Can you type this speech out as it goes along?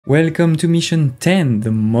Welcome to Mission 10,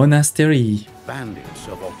 the Monastery. Bandits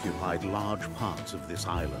have occupied large parts of this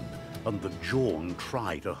island, and the Jorn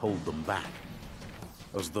try to hold them back.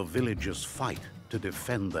 As the villagers fight to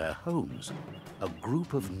defend their homes, a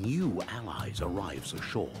group of new allies arrives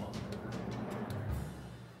ashore.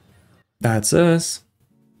 That's us.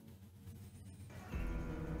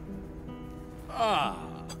 Ah,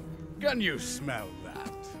 can you smell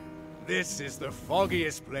that? This is the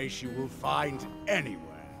foggiest place you will find anywhere.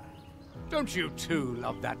 Don't you too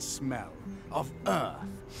love that smell of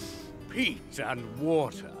earth, peat and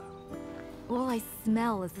water? All I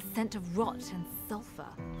smell is the scent of rot and sulfur.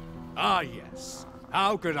 Ah yes,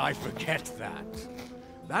 how could I forget that?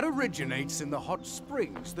 That originates in the hot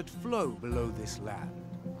springs that flow below this land.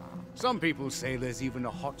 Some people say there's even a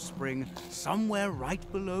hot spring somewhere right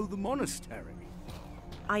below the monastery.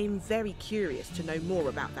 I am very curious to know more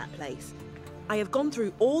about that place. I have gone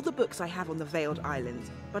through all the books I have on the Veiled Islands,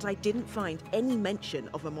 but I didn't find any mention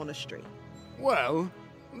of a monastery. Well,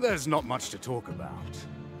 there's not much to talk about.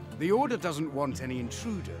 The Order doesn't want any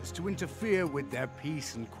intruders to interfere with their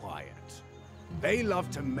peace and quiet. They love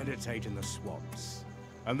to meditate in the swamps,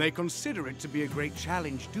 and they consider it to be a great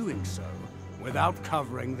challenge doing so without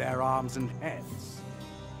covering their arms and heads.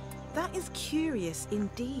 That is curious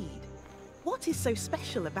indeed. What is so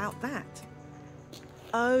special about that?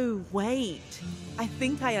 Oh, wait. I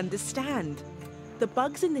think I understand. The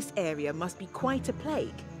bugs in this area must be quite a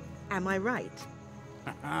plague. Am I right?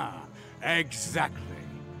 Exactly.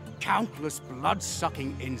 Countless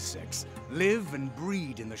blood-sucking insects live and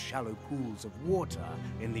breed in the shallow pools of water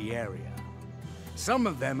in the area. Some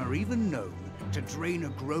of them are even known to drain a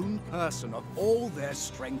grown person of all their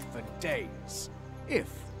strength for days,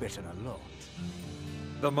 if bitten a lot.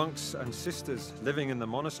 The monks and sisters living in the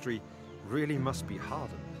monastery really must be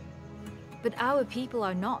hardened. But our people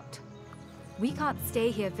are not. We can't stay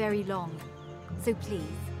here very long. So please,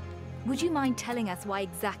 would you mind telling us why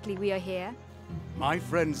exactly we are here? My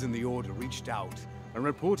friends in the Order reached out and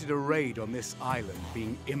reported a raid on this island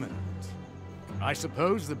being imminent. I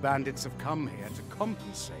suppose the bandits have come here to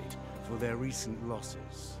compensate for their recent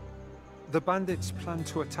losses. The bandits plan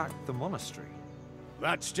to attack the monastery.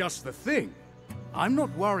 That's just the thing. I'm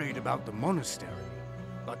not worried about the monastery,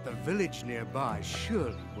 but the village nearby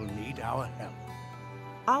surely will need our help.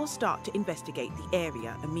 I'll start to investigate the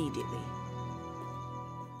area immediately.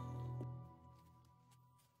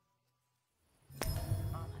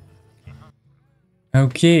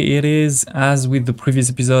 Okay, it is as with the previous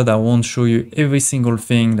episode. I won't show you every single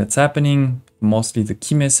thing that's happening, mostly the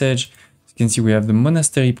key message. As you can see, we have the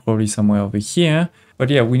monastery probably somewhere over here.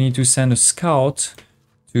 But yeah, we need to send a scout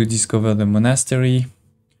to discover the monastery.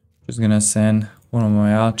 Just gonna send one of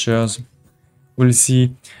my archers. We'll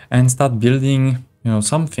see, and start building,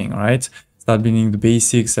 something, right? Start building the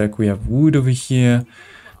basics, like we have wood over here.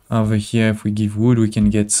 Over here, if we give wood, we can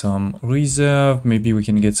get some reserve. Maybe we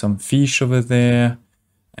can get some fish over there.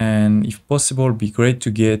 And if possible, it'd be great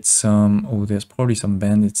to get some... Oh, there's probably some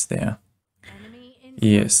bandits there.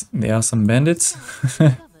 Yes, there are some bandits.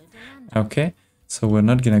 Okay, so we're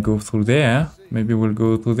not gonna go through there. Maybe we'll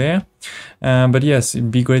go through there. But yes,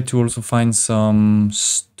 it'd be great to also find some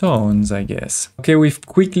stones, I guess. Okay, we've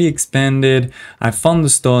quickly expanded. I found the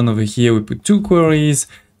stone over here. We put 2 quarries.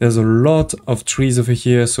 There's a lot of trees over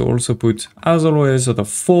here, so also put, as always, sort of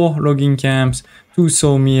 4 logging camps, 2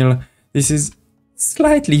 sawmill. This is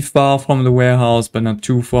slightly far from the warehouse, but not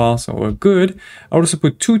too far, so we're good. I also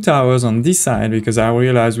put 2 towers on this side because I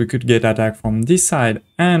realized we could get attacked from this side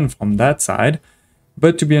and from that side.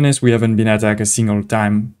 But to be honest, we haven't been attacked a single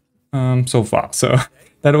time so far, so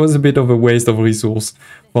that was a bit of a waste of resource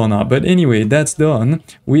for now. But anyway, that's done.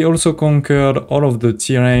 We also conquered all of the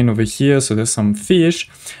terrain over here, so there's some fish.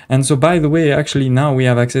 And so, by the way, actually now we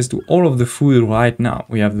have access to all of the food right now.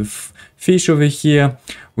 We have the fish over here.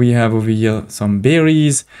 We have over here some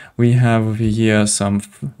berries. We have over here some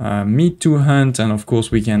meat to hunt. And of course,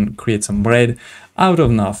 we can create some bread out of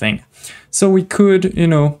nothing. So we could,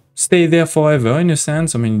 stay there forever in a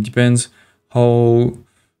sense. I mean, it depends how...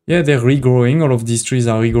 Yeah, they're regrowing. All of these trees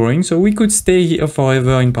are regrowing. So we could stay here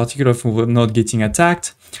forever, in particular if we're not getting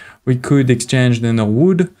attacked. We could exchange the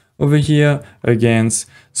wood over here against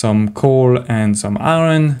some coal and some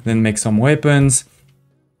iron, then make some weapons.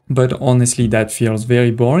 But honestly, that feels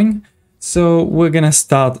very boring. So we're gonna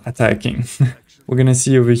start attacking. We're gonna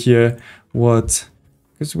see over here what...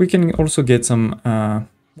 Because we can also get some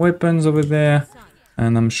weapons over there.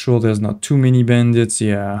 And I'm sure there's not too many bandits.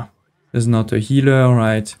 Yeah. There's not a healer,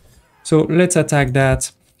 right? So let's attack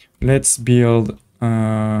that. Let's build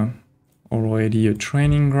already a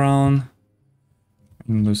training ground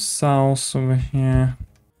in the south over here.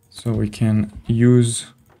 so we can use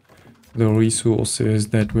the resources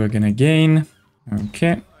that we're gonna gain.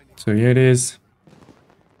 Okay, so here it is.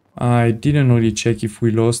 I didn't really check if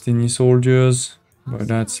we lost any soldiers, but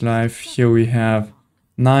that's life. Here we have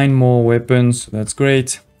 9 more weapons, so that's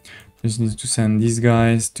great. Just need to send these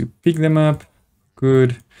guys to pick them up.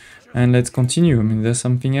 Good. And let's continue. I mean, there's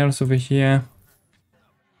something else over here.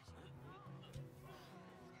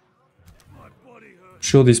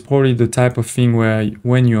 Sure, this is probably the type of thing where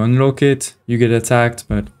when you unlock it, you get attacked,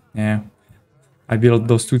 but yeah. I built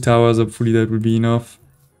those 2 towers, hopefully that will be enough.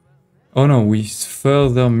 Oh no, we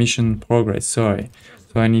further mission progress, sorry.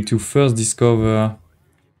 So I need to first discover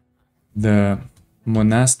the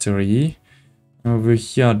monastery. Over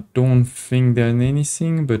here, I don't think there's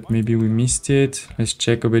anything, but maybe we missed it. Let's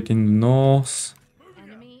check a bit in the north.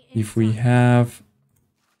 If we have...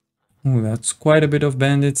 Oh, that's quite a bit of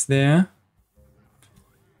bandits there.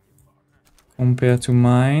 Compared to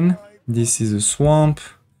mine. This is a swamp.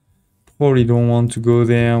 Probably don't want to go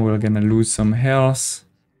there. We're gonna lose some health.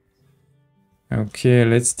 Okay,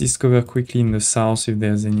 let's discover quickly in the south if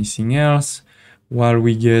there's anything else. While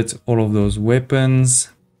we get all of those weapons.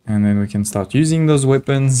 And then we can start using those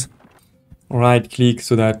weapons. Right click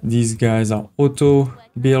so that these guys are auto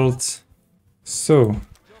built. So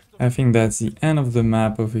I think that's the end of the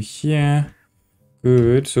map over here.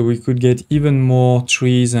 Good. So we could get even more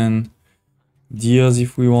trees and deers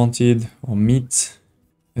if we wanted, or meat.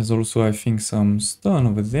 There's also, I think, some stone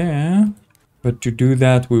over there. But to do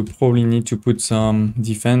that, we'll probably need to put some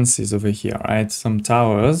defenses over here, right? Some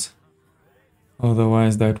towers.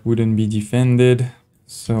 Otherwise, that wouldn't be defended.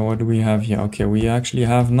 So what do we have here? Okay, we actually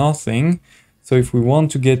have nothing. So if we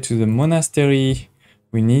want to get to the monastery,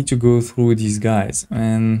 we need to go through these guys.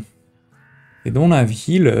 And they don't have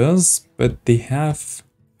healers, but they have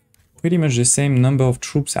pretty much the same number of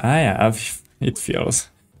troops I have, it feels.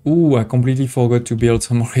 Ooh, I completely forgot to build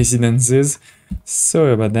some residences.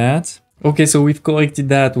 Sorry about that. Okay, so we've corrected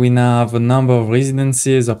that. We now have a number of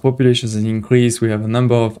residences. Our population has increased. We have a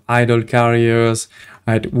number of idle carriers.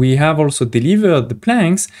 Right, we have also delivered the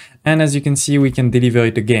planks, and as you can see, we can deliver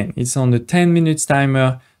it again. It's on the 10 minutes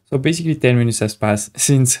timer, so basically 10 minutes has passed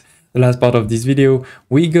since the last part of this video.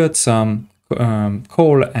 We got some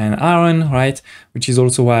coal and iron, right, which is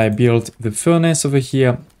also why I built the furnace over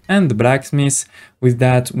here and the blacksmith. With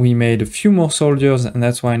that, we made a few more soldiers, and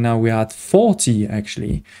that's why now we are at 40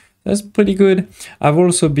 actually. That's pretty good. I've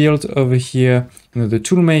also built over here, the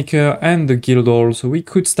toolmaker and the guild hall, so we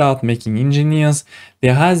could start making engineers.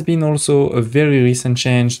 There has been also a very recent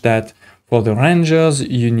change that for the rangers,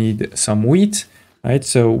 you need some wheat, right?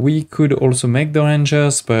 So we could also make the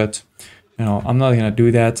rangers, but I'm not gonna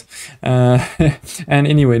do that. And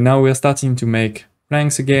anyway, now we're starting to make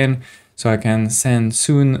planks again, so I can send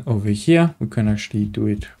soon over here. We can actually do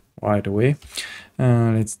it right away.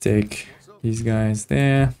 Let's take these guys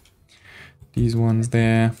there. These ones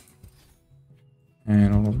there,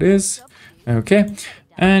 and all of this. Okay,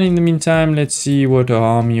 and in the meantime, let's see what our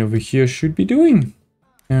army over here should be doing.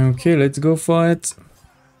 Okay, let's go for it.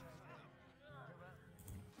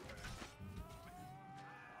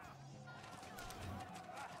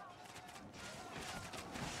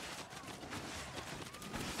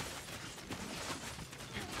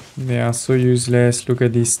 They are so useless. Look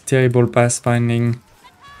at this terrible pathfinding,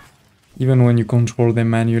 even when you control them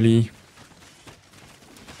manually.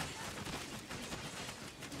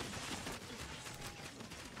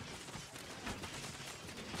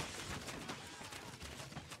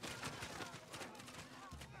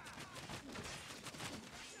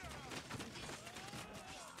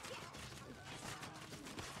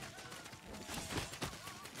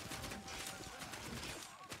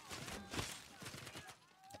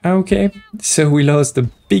 Okay, so we lost a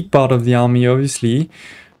big part of the army, obviously.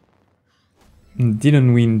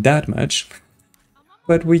 Didn't win that much.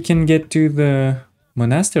 But we can get to the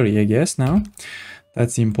monastery, I guess, now.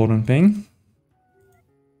 That's the important thing.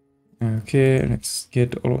 Okay, let's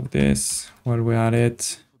get all of this while we're at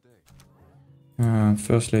it.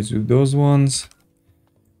 First, let's do those ones.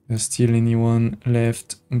 There's still anyone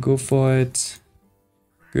left. Go for it.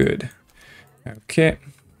 Good. Okay.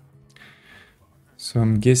 So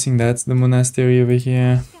I'm guessing that's the monastery over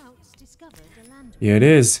here. Here it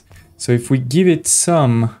is. So if we give it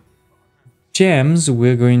some gems,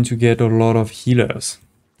 we're going to get a lot of healers.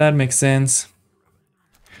 That makes sense.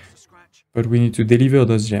 But we need to deliver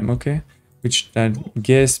those gems, okay? Which I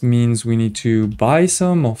guess means we need to buy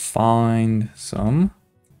some or find some.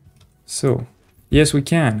 So, yes, we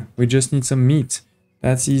can. We just need some meat.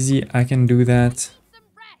 That's easy. I can do that.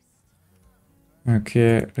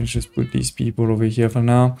 Okay, let's just put these people over here for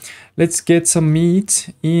now. Let's get some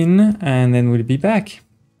meat in and then we'll be back.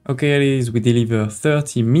 Okay, it is. We deliver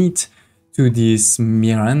 30 meat to this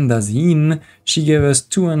Miranda's Inn. She gave us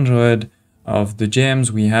 200 of the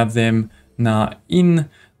gems. We have them now in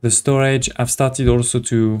the storage. I've started also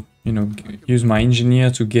to, you know, use my engineer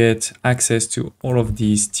to get access to all of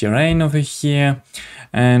this terrain over here.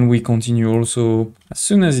 And we continue also, as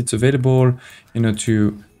soon as it's available, you know,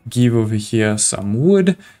 to give over here some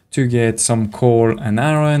wood to get some coal and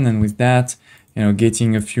iron, and with that, you know,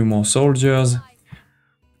 getting a few more soldiers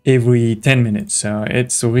every 10 minutes. So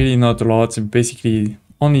it's really not a lot. Basically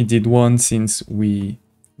only did one since we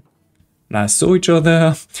last saw each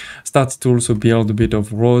other. Started to also build a bit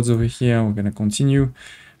of roads over here. We're gonna continue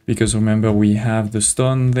because remember we have the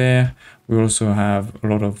stone there. We also have a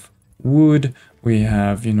lot of wood. We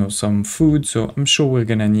have, you know, some food. So I'm sure we're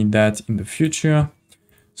gonna need that in the future.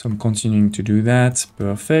 So I'm continuing to do that.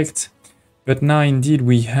 Perfect. But now indeed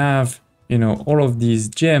we have, you know, all of these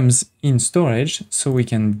gems in storage, so we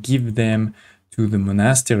can give them to the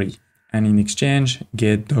monastery and in exchange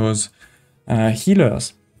get those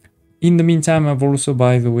healers. In the meantime, I've also,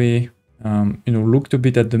 by the way, you know, looked a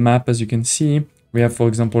bit at the map. As you can see, we have, for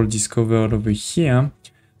example, discovered over here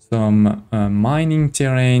some mining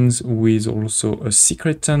terrains with also a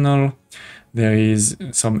secret tunnel. There is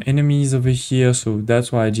some enemies over here, so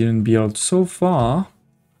that's why I didn't build so far.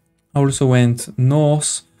 I also went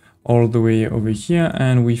north all the way over here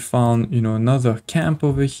and we found, you know, another camp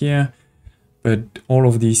over here, but all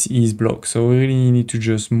of this is blocked, so we really need to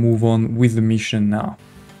just move on with the mission now.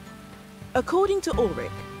 According to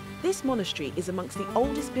Ulrich, this monastery is amongst the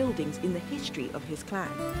oldest buildings in the history of his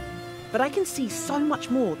clan. But I can see so much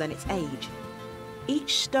more than its age.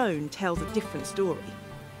 Each stone tells a different story.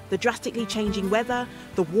 The drastically changing weather,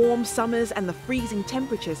 the warm summers and the freezing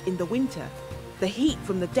temperatures in the winter, the heat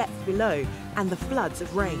from the depth below and the floods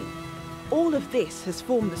of rain. All of this has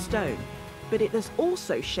formed the stone, but it has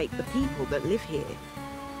also shaped the people that live here.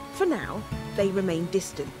 For now, they remain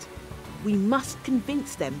distant. We must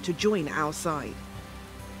convince them to join our side.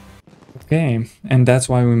 Okay, and that's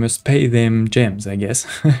why we must pay them gems, I guess.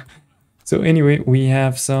 So anyway, we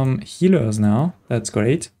have some healers now. That's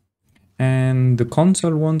great. And the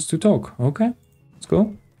console wants to talk. Okay, let's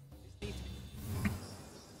go.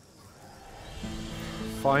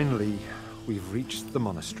 Finally, we've reached the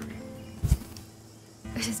monastery.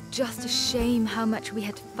 It is just a shame how much we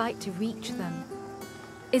had to fight to reach them.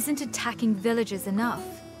 Isn't attacking villages enough?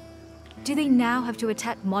 Do they now have to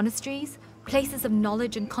attack monasteries, places of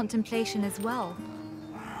knowledge and contemplation as well?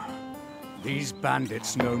 These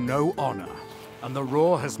bandits know no honor, and the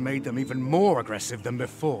roar has made them even more aggressive than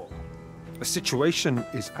before. The situation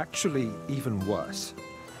is actually even worse.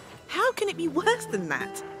 How can it be worse than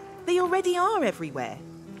that? They already are everywhere.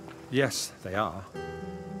 Yes, they are.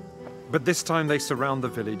 But this time they surround the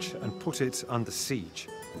village and put it under siege.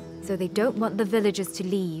 So they don't want the villagers to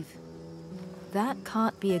leave. That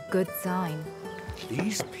can't be a good sign.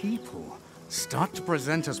 These people start to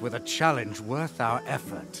present us with a challenge worth our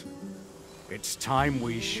effort. It's time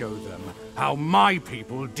we show them how my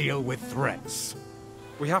people deal with threats.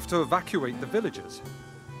 We have to evacuate the villagers.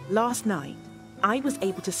 Last night, I was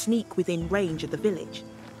able to sneak within range of the village.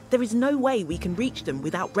 There is no way we can reach them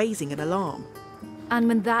without raising an alarm. And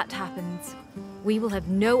when that happens, we will have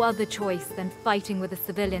no other choice than fighting with the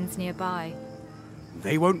civilians nearby.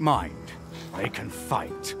 They won't mind. They can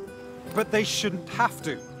fight. But they shouldn't have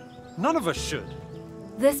to. None of us should.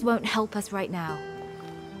 This won't help us right now.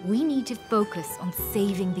 We need to focus on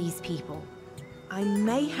saving these people. I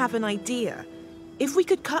may have an idea. If we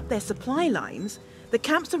could cut their supply lines, the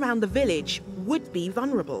camps around the village would be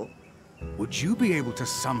vulnerable. Would you be able to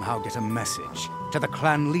somehow get a message to the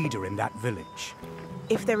clan leader in that village?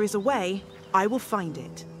 If there is a way, I will find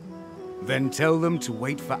it. Then tell them to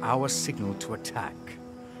wait for our signal to attack.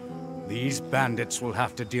 These bandits will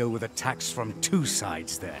have to deal with attacks from two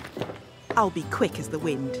sides then. I'll be quick as the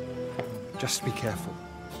wind. Just be careful.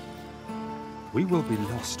 We will be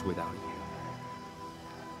lost without you.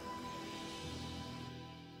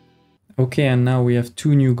 Okay, and now we have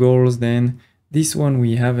two new goals then. This one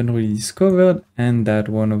we haven't really discovered, and that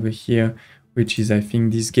one over here, which is, I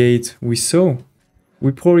think, this gate we saw.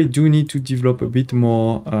 We probably do need to develop a bit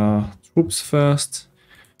more troops first,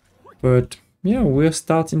 but yeah, we're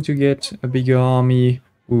starting to get a bigger army.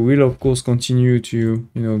 We will, of course, continue to,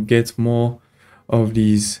 get more of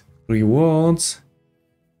these rewards.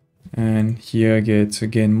 And here get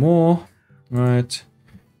again more, right?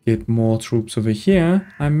 Get more troops over here.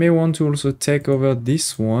 I may want to also take over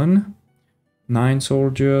this one. 9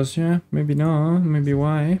 soldiers, yeah, maybe not, maybe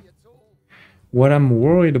why? What I'm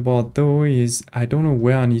worried about though is I don't know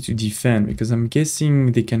where I need to defend, because I'm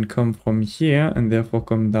guessing they can come from here and therefore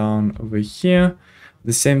come down over here. At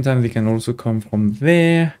the same time, they can also come from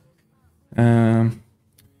there.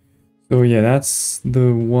 So yeah, that's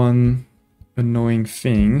the one annoying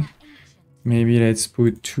thing. Maybe let's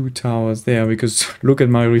put 2 towers there, because look at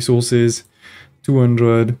my resources.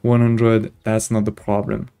 200, 100, that's not the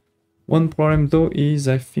problem. One problem though is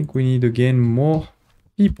I think we need again more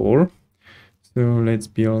people. So let's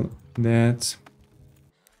build that.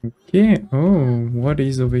 Okay, oh, what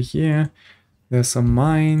is over here? There's some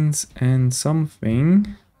mines and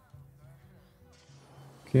something.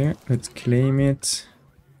 Okay, let's claim it.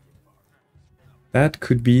 That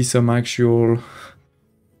could be some actual,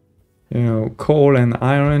 you know, coal and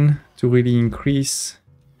iron to really increase.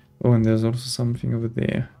 Oh, and there's also something over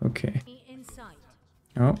there. Okay.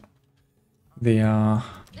 Oh, they are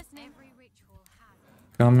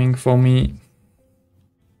coming for me.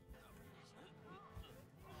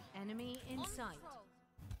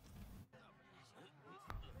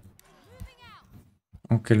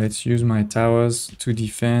 Okay, let's use my towers to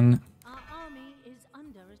defend. Our army is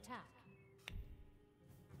under attack.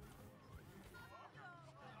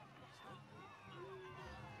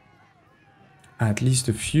 At least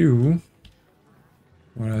a few.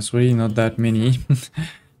 Well, that's really not that many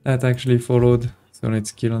that actually followed. So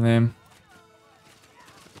let's kill them.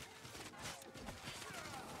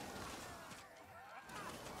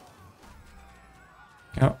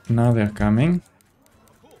 Oh, now they're coming.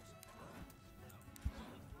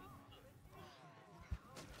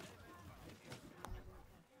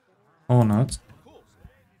 Or not.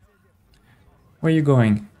 Where are you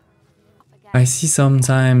going? I see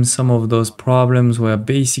sometimes some of those problems where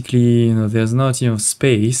basically, you know, there's not enough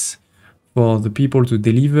space for the people to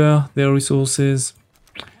deliver their resources.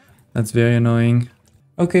 That's very annoying.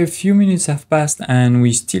 Okay, a few minutes have passed and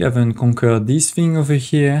we still haven't conquered this thing over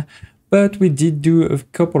here, but we did do a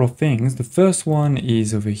couple of things. The first one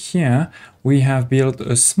is over here. We have built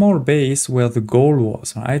a small base where the gold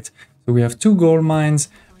was, right? So we have 2 gold mines,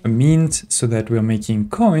 a mint so that we're making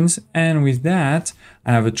coins, and with that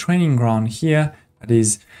I have a training ground here that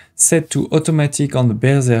is set to automatic on the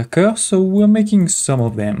berserker, so we're making some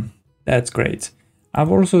of them. That's great. I've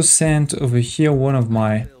also sent over here one of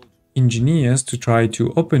my engineers to try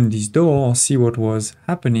to open this door or see what was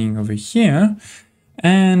happening over here,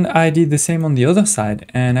 and I did the same on the other side,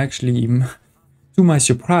 and actually to my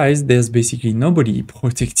surprise there's basically nobody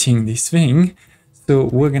protecting this thing, so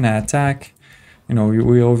we're gonna attack. You know,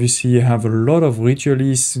 we obviously have a lot of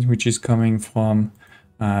ritualists, which is coming from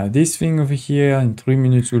this thing over here. In 3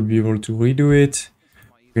 minutes, we'll be able to redo it.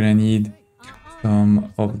 We're gonna need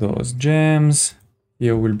some of those gems.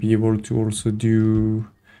 Here, we'll be able to also do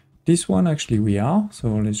this one. Actually, we are. So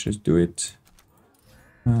let's just do it.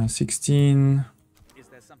 16,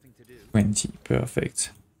 20,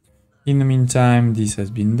 perfect. In the meantime, this has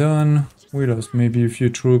been done. We lost maybe a few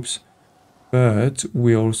troops, but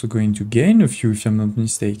we're also going to gain a few, if I'm not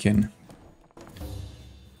mistaken.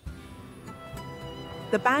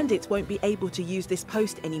 The bandits won't be able to use this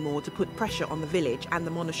post anymore to put pressure on the village and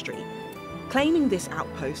the monastery. Claiming this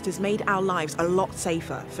outpost has made our lives a lot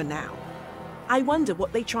safer for now. I wonder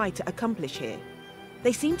what they tried to accomplish here.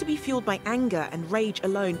 They seem to be fueled by anger and rage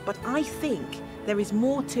alone, but I think there is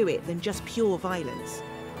more to it than just pure violence.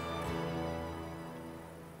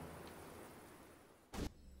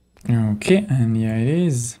 Okay, and yeah, it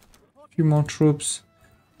is. A few more troops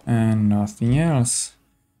and nothing else.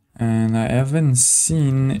 And I haven't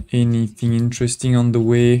seen anything interesting on the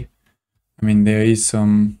way. I mean, there is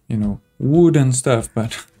some, you know, wood and stuff,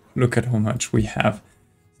 but look at how much we have.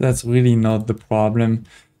 That's really not the problem.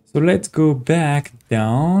 So let's go back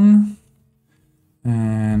down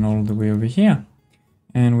and all the way over here.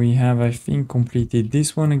 And we have, I think, completed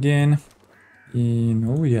this one again.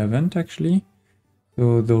 No, we haven't actually.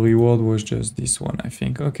 So the reward was just this one, I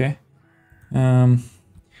think. Okay.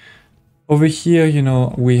 Over here, you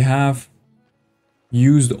know, we have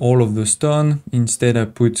used all of the stone. Instead, I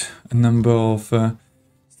put a number of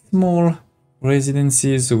small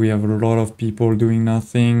residences. So we have a lot of people doing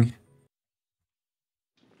nothing.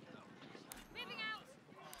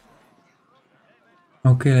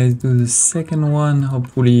 Okay, let's do the second one.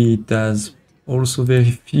 Hopefully it has also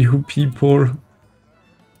very few people.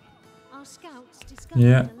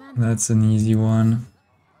 Yeah, that's an easy one.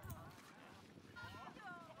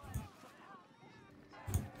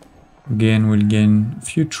 Again, we'll gain a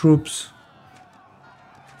few troops.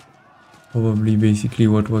 Probably basically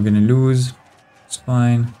what we're gonna lose. It's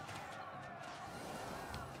fine.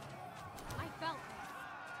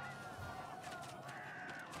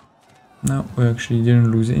 No, we actually didn't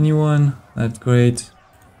lose anyone. That's great.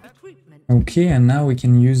 Okay, and now we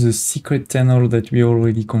can use the secret tunnel that we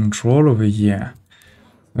already control over here.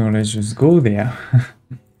 So let's just go there.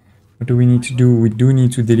 What do we need to do? We do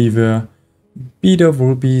need to deliver a bit of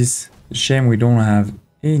rupees. Shame we don't have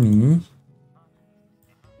any.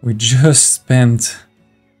 We just spent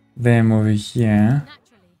them over here.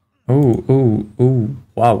 Oh,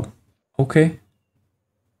 wow. Okay.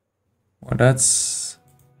 Well, that's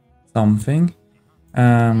something.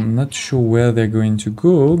 I'm not sure where they're going to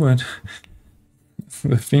go, but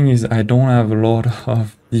the thing is I don't have a lot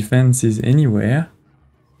of defenses anywhere.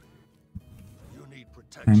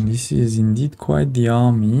 And this is indeed quite the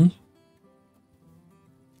army.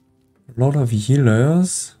 A lot of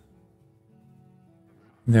healers.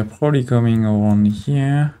 They're probably coming around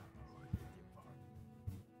here.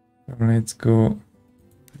 So let's go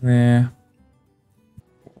there.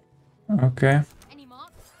 Okay.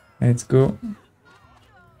 Let's go.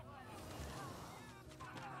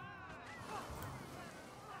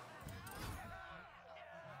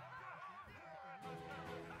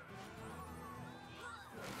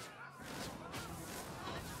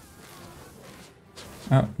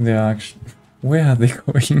 Oh, they are actually... Where are they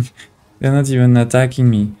going? They're not even attacking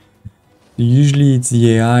me. Usually it's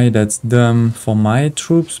the AI that's dumb for my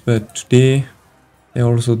troops, but today they're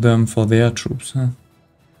also dumb for their troops. Huh?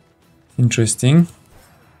 Interesting.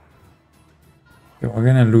 Okay, we're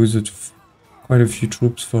gonna lose quite a few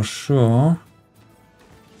troops for sure.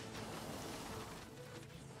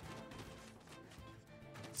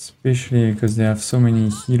 Especially because they have so many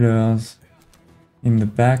healers in the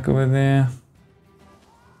back over there.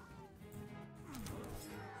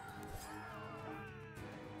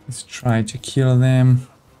 Let's try to kill them.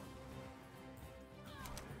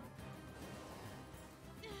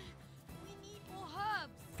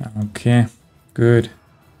 Okay, good.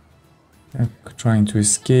 They're trying to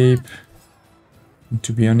escape. And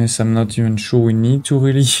to be honest, I'm not even sure we need to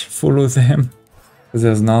really follow them, because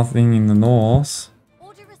there's nothing in the north.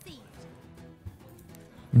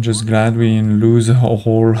 I'm just glad we didn't lose our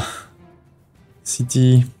whole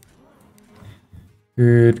city.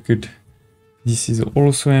 Good, good. This is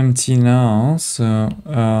also empty now, so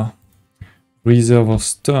reserve of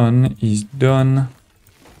stone is done.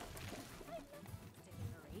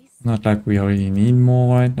 Not like we really need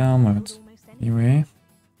more right now, but anyway.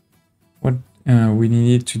 What we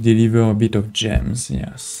needed to deliver a bit of gems,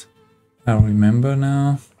 yes. I remember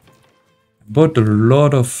now. I bought a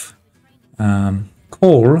lot of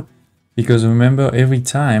coal, because remember every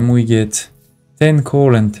time we get 10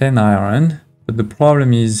 coal and 10 iron, but the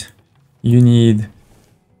problem is you need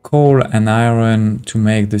coal and iron to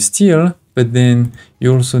make the steel, but then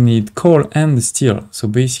you also need coal and the steel. So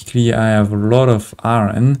basically I have a lot of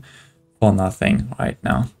iron for nothing right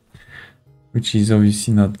now, which is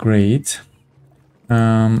obviously not great.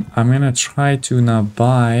 I'm gonna try to now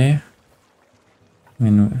buy,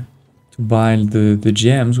 to buy the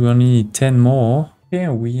gems. We only need 10 more. Okay,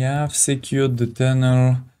 we have secured the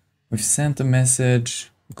tunnel. We've sent a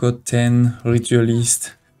message, got 10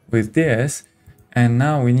 ritualists with this, and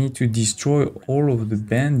now we need to destroy all of the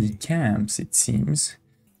bandit camps, it seems.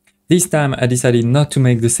 This time I decided not to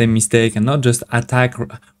make the same mistake and not just attack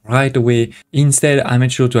right away. Instead, I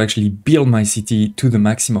made sure to actually build my city to the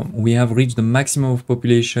maximum. We have reached the maximum of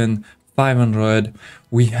population, 500.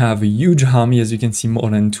 We have a huge army, as you can see, more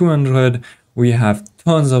than 200. We have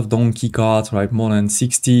tons of donkey carts, right, more than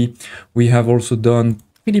 60. We have also done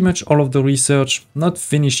pretty much all of the research, not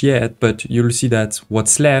finished yet, but you'll see that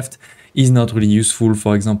what's left is not really useful.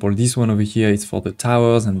 For example, this one over here is for the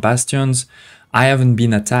towers and bastions. I haven't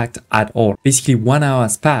been attacked at all. Basically 1 hour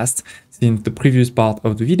has passed since the previous part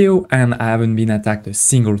of the video and I haven't been attacked a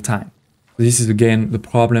single time. This is again the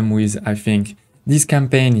problem with, I think, this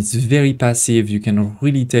campaign. It's very passive. You can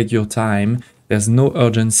really take your time. There's no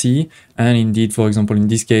urgency. And indeed, for example, in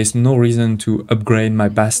this case, no reason to upgrade my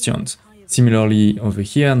bastions. Similarly, over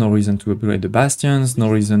here, no reason to upgrade the bastions, no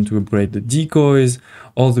reason to upgrade the decoys,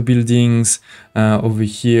 all the buildings. Over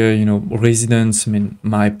here, residents,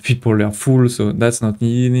 my people are full, so that's not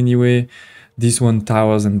needed anyway. This one,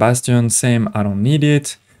 towers and bastions, same, I don't need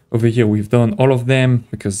it. Over here, we've done all of them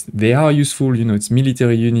because they are useful, it's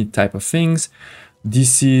military unit type of things.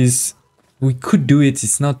 This is, we could do it,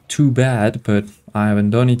 it's not too bad, but I haven't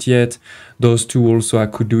done it yet. Those two also, I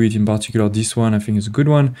could do it, in particular this one, I think is a good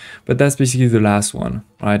one, but that's basically the last one,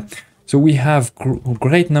 right? So we have a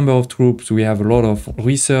great number of troops, we have a lot of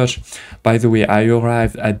research. By the way, I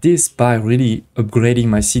arrived at this by really upgrading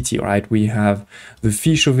my city, right? We have the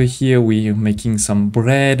fish over here, we are making some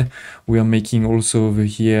bread, we are making also over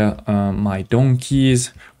here my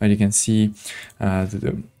donkeys, right? You can see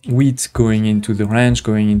the wheat going into the ranch,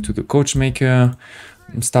 going into the coachmaker.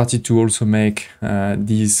 Started to also make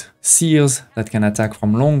these seals that can attack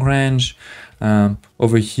from long range.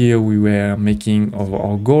 Over here we were making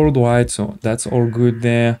our gold, right? So that's all good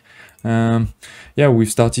there. Yeah,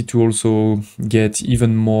 we've started to also get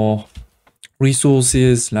even more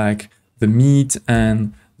resources like the meat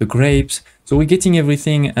and the grapes. So we're getting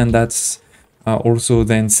everything, and that's also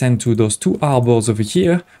then sent to those 2 harbors over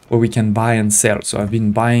here where we can buy and sell. So I've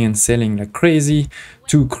been buying and selling like crazy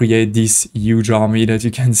to create this huge army that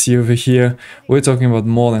you can see over here. We're talking about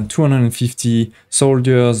more than 250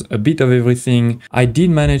 soldiers, a bit of everything. I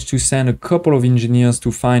did manage to send a couple of engineers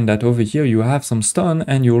to find that over here you have some stone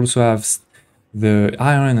and you also have the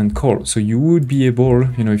iron and coal. So you would be able,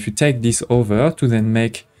 you know, if you take this over, to then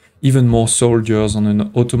make even more soldiers on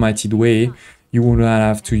an automated way. You would not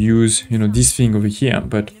have to use, you know, this thing over here,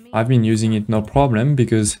 but I've been using it no problem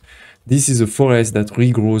because this is a forest that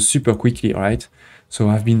regrows super quickly, right? So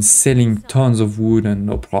I've been selling tons of wood and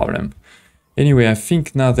no problem. Anyway, I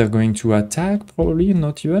think now they're going to attack, probably,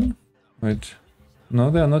 not even. Wait, no,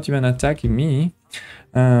 they're not even attacking me.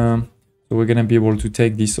 So we're gonna be able to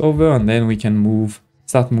take this over and then we can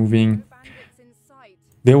start moving.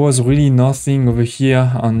 There was really nothing over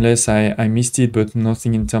here unless I missed it, but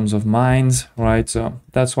nothing in terms of mines, right? So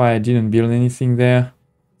that's why I didn't build anything there.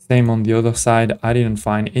 Same on the other side, I didn't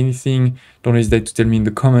find anything. Don't hesitate to tell me in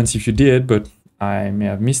the comments if you did, but I may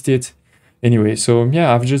have missed it. Anyway, so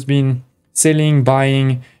yeah, I've just been selling,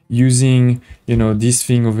 buying, using, you know, this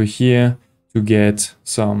thing over here to get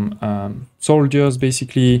some soldiers,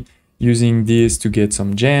 basically, using this to get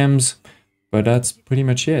some gems. But that's pretty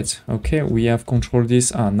much it. Okay, we have controlled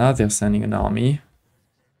this. Ah, now they're sending an army.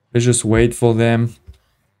 Let's just wait for them.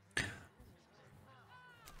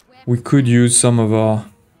 We could use some of our,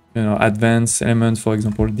 you know, advanced elements. For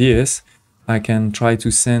example, this. I can try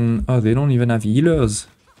to send... Oh, they don't even have healers.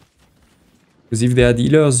 Because if they had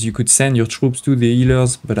healers, you could send your troops to the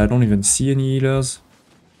healers. But I don't even see any healers.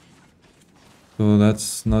 So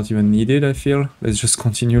that's not even needed, I feel. Let's just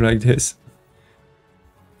continue like this.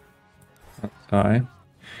 Sorry.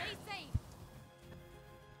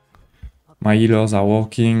 My healers are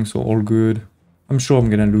working, so all good. I'm sure I'm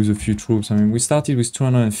gonna lose a few troops. I mean, we started with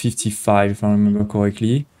 255, if I remember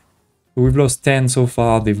correctly. We've lost 10 so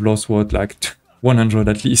far. They've lost, what, like 100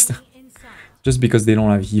 at least. Just because they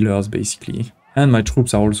don't have healers, basically. And my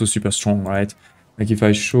troops are also super strong, right? Like, if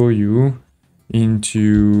I show you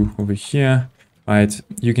into over here, right,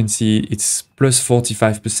 you can see it's plus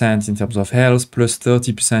 45% in terms of health, plus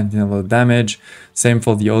 30% in terms of damage. Same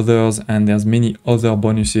for the others, and there's many other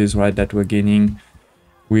bonuses, right, that we're gaining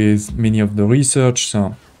with many of the research.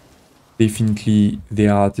 So definitely they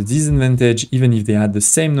are at a disadvantage, even if they had the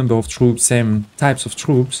same number of troops, same types of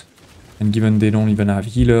troops, and given they don't even have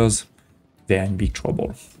healers, they're in big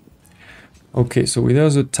trouble. Okay, so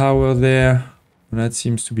there's a tower there. That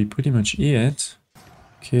seems to be pretty much it.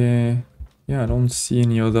 Okay. Yeah, I don't see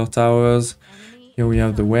any other towers. Here we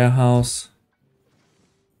have the warehouse.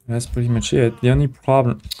 That's pretty much it. The only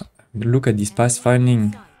problem... Look at this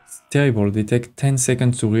pathfinding. It's terrible. They take 10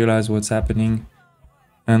 seconds to realize what's happening.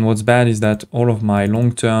 And what's bad is that all of my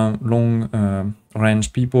long-range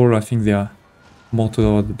people, I think they are more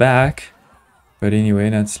toward the back. But anyway,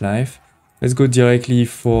 that's life. Let's go directly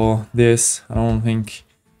for this. I don't think,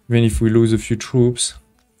 even if we lose a few troops,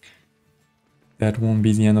 that won't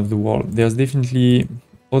be the end of the world. There's definitely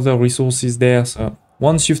other resources there. So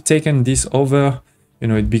once you've taken this over, you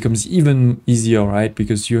know, it becomes even easier, right?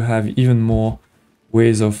 Because you have even more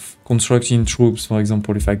ways of constructing troops. For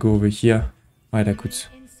example, if I go over here, right, I could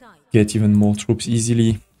get even more troops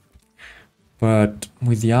easily. But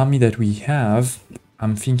with the army that we have,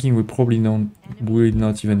 I'm thinking we probably will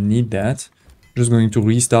not even need that. I'm just going to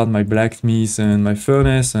restart my blacksmith and my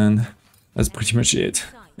furnace, and that's pretty much it.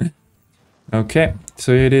 Okay,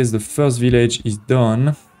 so here it is, the first village is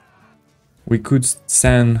done. We could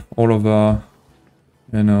send all of our,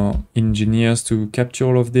 you know, engineers to capture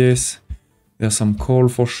all of this. There's some coal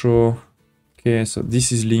for sure. Okay, so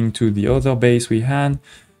this is linked to the other base we had.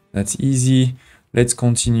 That's easy. Let's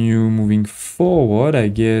continue moving forward, I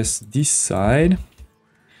guess, this side.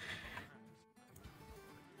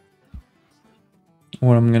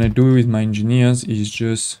 What I'm gonna do with my engineers is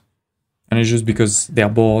just, and it's just because they're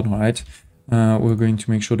bored, right? We're going to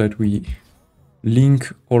make sure that we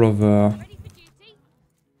link all of our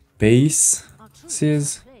base. This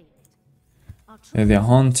is. They're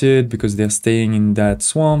haunted because they're staying in that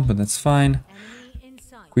swamp, but that's fine.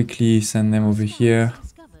 Quickly send them over here.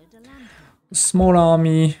 Small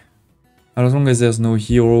army. As long as there's no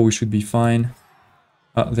hero, we should be fine.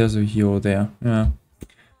 Oh, there's a hero there. Yeah.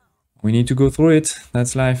 We need to go through it.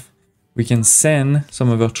 That's life. We can send some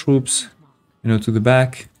of our troops, you know, to the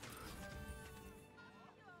back.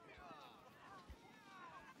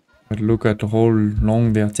 But look at how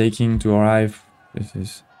long they're taking to arrive. This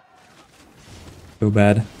is so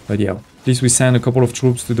bad. But yeah, at least we send a couple of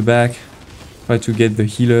troops to the back. Try to get the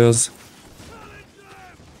healers.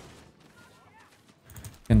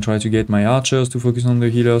 And try to get my archers to focus on the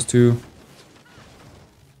healers too.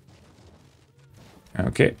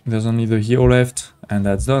 Okay, there's only the hero left, and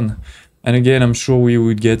that's done. And again, I'm sure we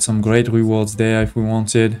would get some great rewards there if we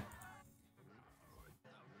wanted.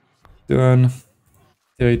 Done.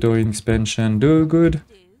 Territory expansion, do good.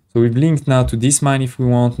 So we've linked now to this mine if we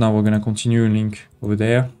want. Now we're gonna continue and link over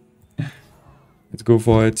there. Let's go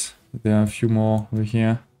for it. There are a few more over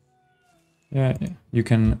here. Yeah, you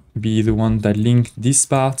can be the one that link this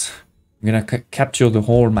part. I'm gonna capture the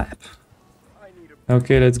whole map.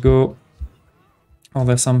 Okay, let's go. Oh,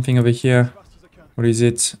 there's something over here. What is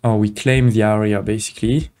it? Oh, we claim the area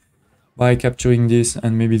basically by capturing this,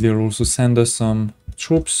 and maybe they'll also send us some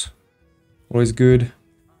troops. Always good.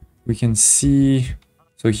 We can see.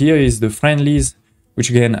 So here is the friendlies, which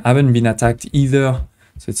again haven't been attacked either.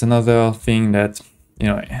 So it's another thing that, you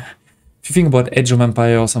know, if you think about Age of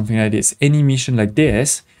Empire or something like this, any mission like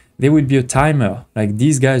this, there would be a timer. Like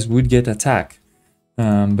these guys would get attacked.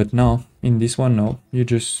 But no, in this one, no. You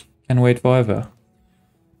just can wait forever.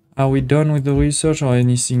 Are we done with the research or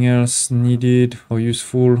anything else needed or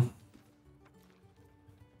useful?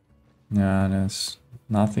 Nah, there's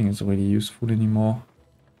nothing is really useful anymore.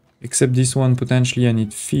 Except this one, potentially I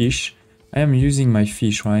need fish. I am using my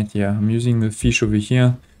fish, right? Yeah, I'm using the fish over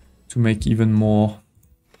here to make even more.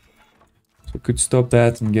 So could stop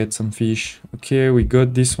that and get some fish. Okay, we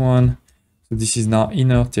got this one. So this is now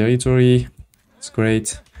inner territory. It's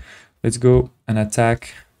great. Let's go and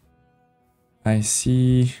attack. I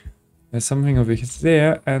see there's something over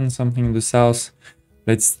there and something in the south.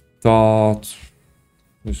 Let's start.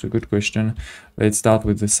 That's a good question. Let's start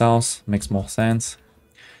with the south. Makes more sense.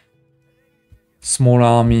 Small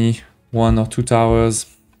army, 1 or 2 towers.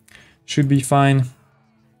 Should be fine.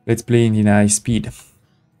 Let's play in high speed.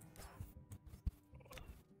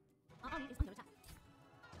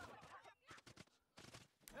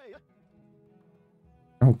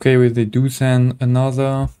 Okay, well, they do send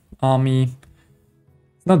another army.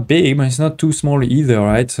 It's not big, but it's not too small either,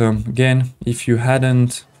 right? Again, if you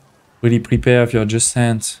hadn't really prepared, if you're just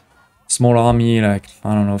sent small army, like,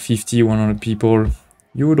 I don't know, 50, 100 people,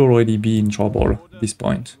 you would already be in trouble at this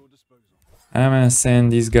point. I'm gonna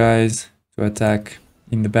send these guys to attack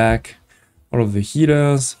in the back. All of the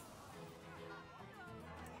healers.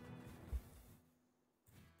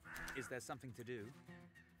 Is there something to do?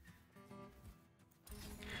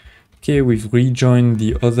 Okay, we've rejoined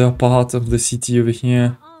the other part of the city over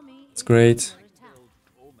here. It's great.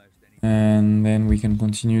 And then we can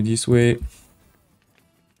continue this way.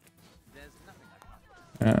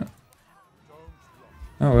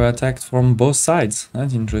 Oh, we're attacked from both sides.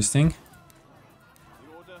 That's interesting.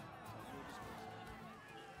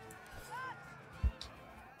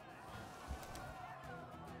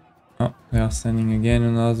 Oh, they are sending again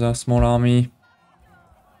another small army.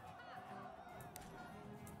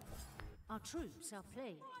 Our troops are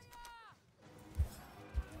plagued.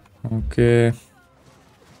 Okay.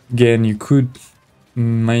 Again, you could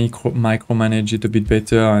micromanage it a bit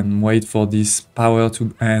better and wait for this power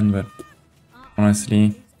to end, but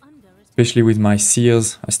honestly, especially with my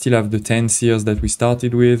seers, I still have the 10 seers that we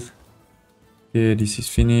started with. Okay, this is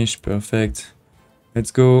finished. Perfect.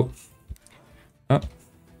 Let's go. Oh.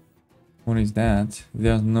 What is that?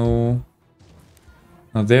 There's no...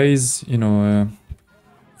 Oh, there is, you know, a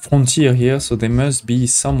frontier here, so there must be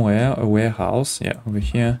somewhere a warehouse. Yeah, over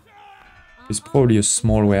here. It's probably a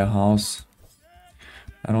small warehouse.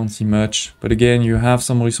 I don't see much. But again, you have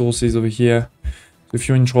some resources over here. So if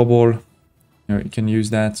you're in trouble, you know, you can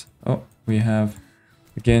use that. Oh, we have,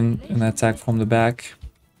 again, an attack from the back.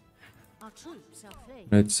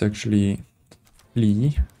 Let's actually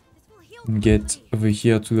flee and get over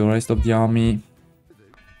here to the rest of the army.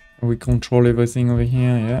 We control everything over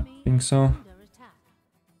here. Yeah, I think so.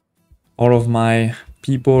 All of my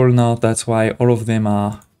people now, that's why all of them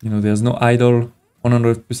are, you know, there's no idle.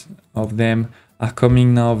 100% of them are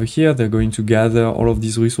coming now over here. They're going to gather all of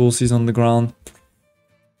these resources on the ground.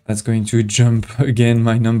 That's going to jump again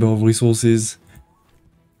my number of resources.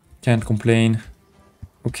 Can't complain.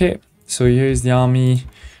 Okay, so here is the army.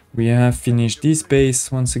 We have finished this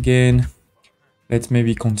base once again. Let's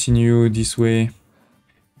maybe continue this way.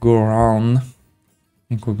 Go around. I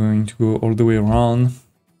think we're going to go all the way around.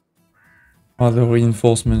 What are the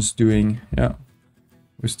reinforcements doing? Yeah.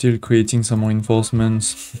 We're still creating some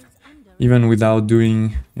reinforcements. Even without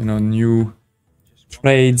doing, you know, new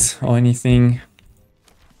trades or anything.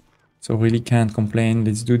 So really can't complain.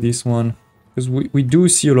 Let's do this one. Because we do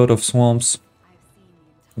see a lot of swamps.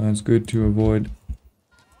 So it's good to avoid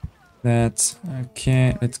that.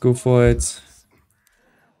 Okay, let's go for it.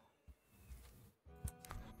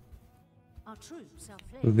 Our troops are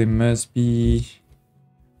So fled. there must be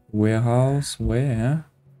warehouse. Where?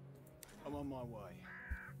 I'm on my way.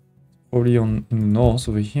 Probably in the north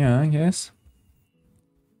over here, I guess.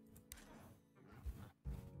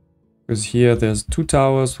 Because here there's 2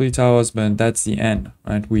 towers, 3 towers, but that's the end,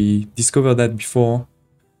 right? We discovered that before.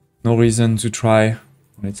 No reason to try.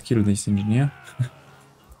 Let's kill this engineer.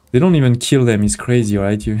 They don't even kill them, it's crazy,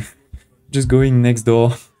 right? You just going next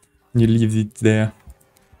door, you leave it there.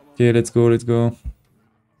 Okay, let's go, let's go.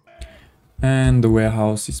 And the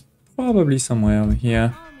warehouse is probably somewhere over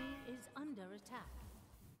here. Army is under attack.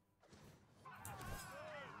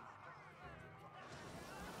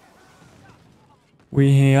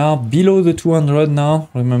 We are below the 200 now.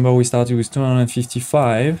 Remember, we started with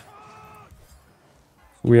 255.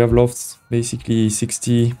 We have lost basically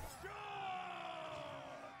 60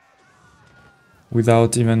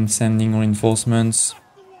 without even sending reinforcements.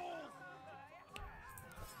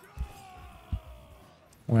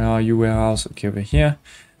 Where are you, warehouse? Okay, over here.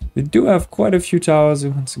 We do have quite a few towers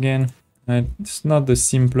once again. It's not the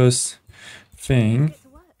simplest thing.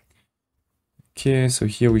 Okay, so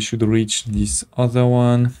here we should reach this other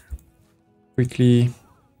one quickly.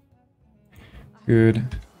 Good.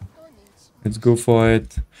 Let's go for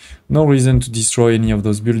it. No reason to destroy any of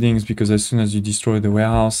those buildings because as soon as you destroy the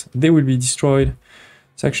warehouse, they will be destroyed.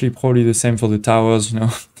 It's actually probably the same for the towers, you know.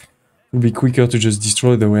 It would be quicker to just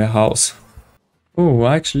destroy the warehouse. Oh,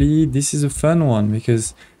 actually, this is a fun one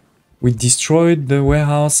because we destroyed the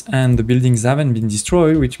warehouse and the buildings haven't been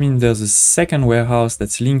destroyed, which means there's a second warehouse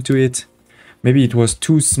that's linked to it. Maybe it was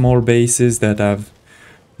 2 small bases that have,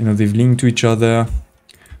 you know, they've linked to each other.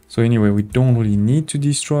 So anyway, we don't really need to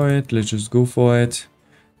destroy it. Let's just go for it.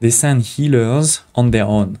 They send healers on their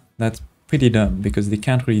own. That's pretty dumb because they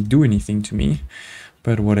can't really do anything to me.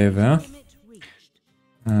 But whatever.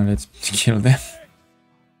 Let's kill them.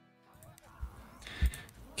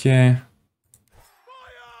 Okay.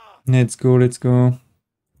 Let's go, let's go.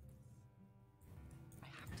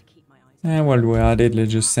 And while we're at it,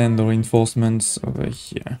 let's just send the reinforcements over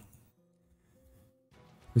here.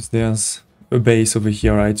 Because there's a base over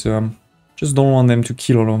here, right? So just don't want them to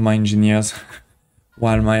kill all of my engineers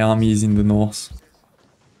while my army is in the north.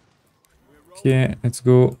 Okay, let's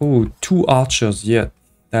go. Oh, 2 archers, yeah.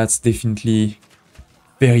 That's definitely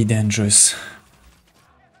very dangerous.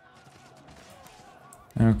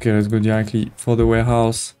 Okay, let's go directly for the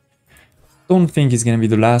warehouse. Don't think it's gonna be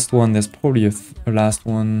the last one. There's probably a last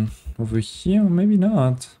one over here, or maybe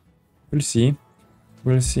not. We'll see.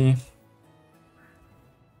 We'll see.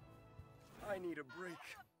 I need a break.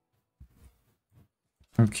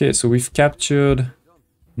 Okay, so we've captured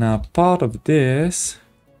now part of this.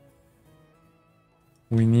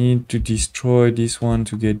 We need to destroy this one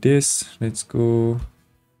to get this. Let's go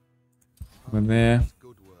over there.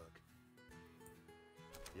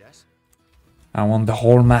 I want the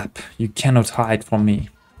whole map. You cannot hide from me.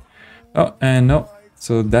 Oh, and no.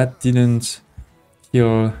 So that didn't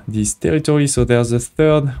kill this territory. So there's a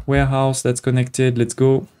 3rd warehouse that's connected. Let's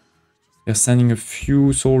go. They're sending a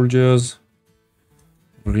few soldiers.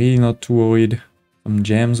 Really not too worried. Some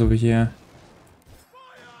gems over here.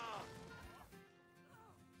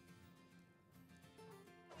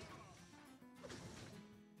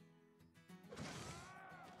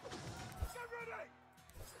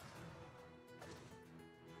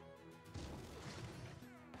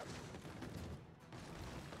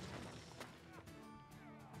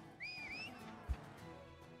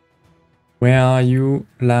 Where are you?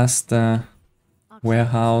 Last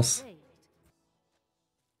warehouse.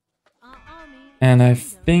 And I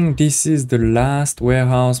think this is the last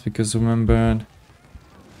warehouse because remember,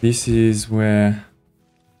 this is where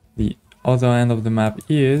the other end of the map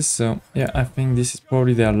is. So yeah, I think this is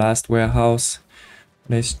probably their last warehouse.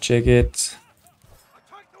 Let's check it.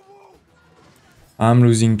 I'm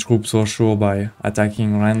losing troops for sure by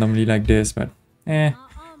attacking randomly like this, but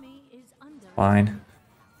fine.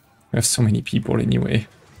 We have so many people anyway.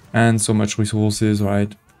 And so much resources,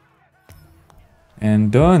 right?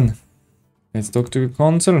 And done. Let's talk to the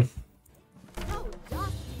council.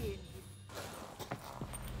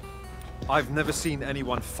 I've never seen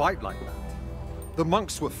anyone fight like that. The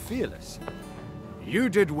monks were fearless. You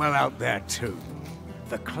did well out there too.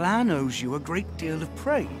 The clan owes you a great deal of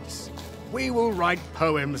praise. We will write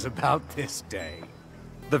poems about this day.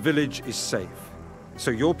 The village is safe,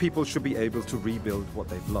 so your people should be able to rebuild what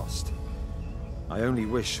they've lost. I only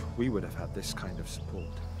wish we would have had this kind of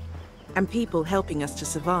support. And people helping us to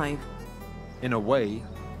survive. In a way,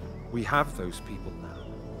 we have those people now.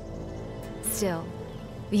 Still,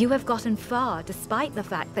 you have gotten far despite the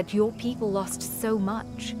fact that your people lost so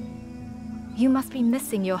much. You must be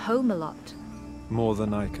missing your home a lot. More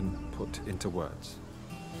than I can put into words.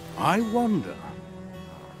 I wonder,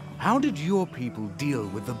 how did your people deal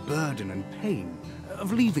with the burden and pain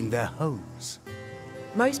of leaving their homes?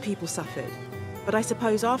 Most people suffered, but I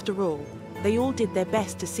suppose after all, they all did their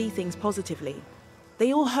best to see things positively.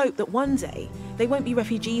 They all hope that one day they won't be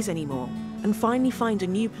refugees anymore and finally find a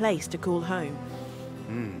new place to call home.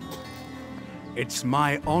 It's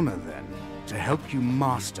my honor then to help you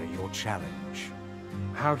master your challenge.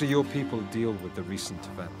 How do your people deal with the recent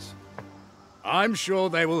events? I'm sure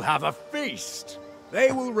they will have a feast.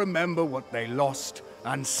 They will remember what they lost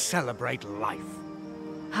and celebrate life.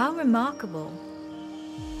 How remarkable.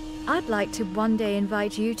 I'd like to one day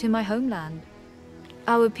invite you to my homeland.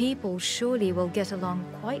 Our people surely will get along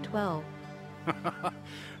quite well.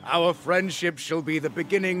 Our friendship shall be the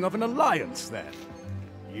beginning of an alliance then.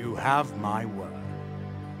 You have my word.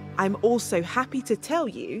 I'm also happy to tell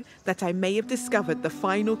you that I may have discovered the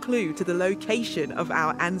final clue to the location of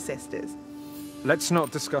our ancestors. Let's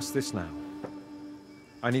not discuss this now.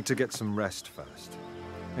 I need to get some rest first,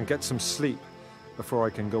 and get some sleep before I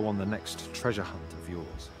can go on the next treasure hunt of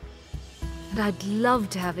yours. And I'd love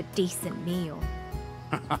to have a decent meal.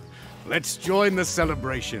 Let's join the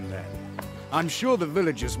celebration then. I'm sure the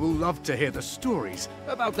villagers will love to hear the stories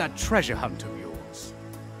about that treasure hunt of yours.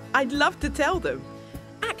 I'd love to tell them.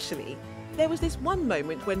 Actually, there was this one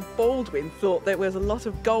moment when Baldwin thought there was a lot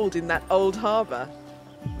of gold in that old harbour.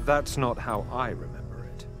 That's not how I remember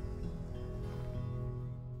it.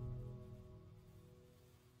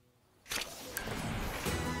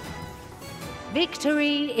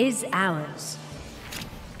 Victory is ours.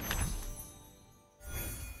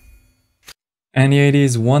 And here it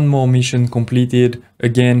is, one more mission completed.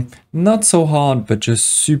 Again, not so hard, but just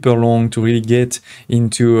super long to really get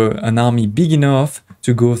into an army big enough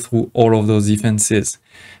to go through all of those defenses.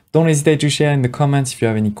 Don't hesitate to share in the comments if you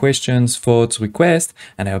have any questions, thoughts, requests,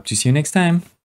 and I hope to see you next time.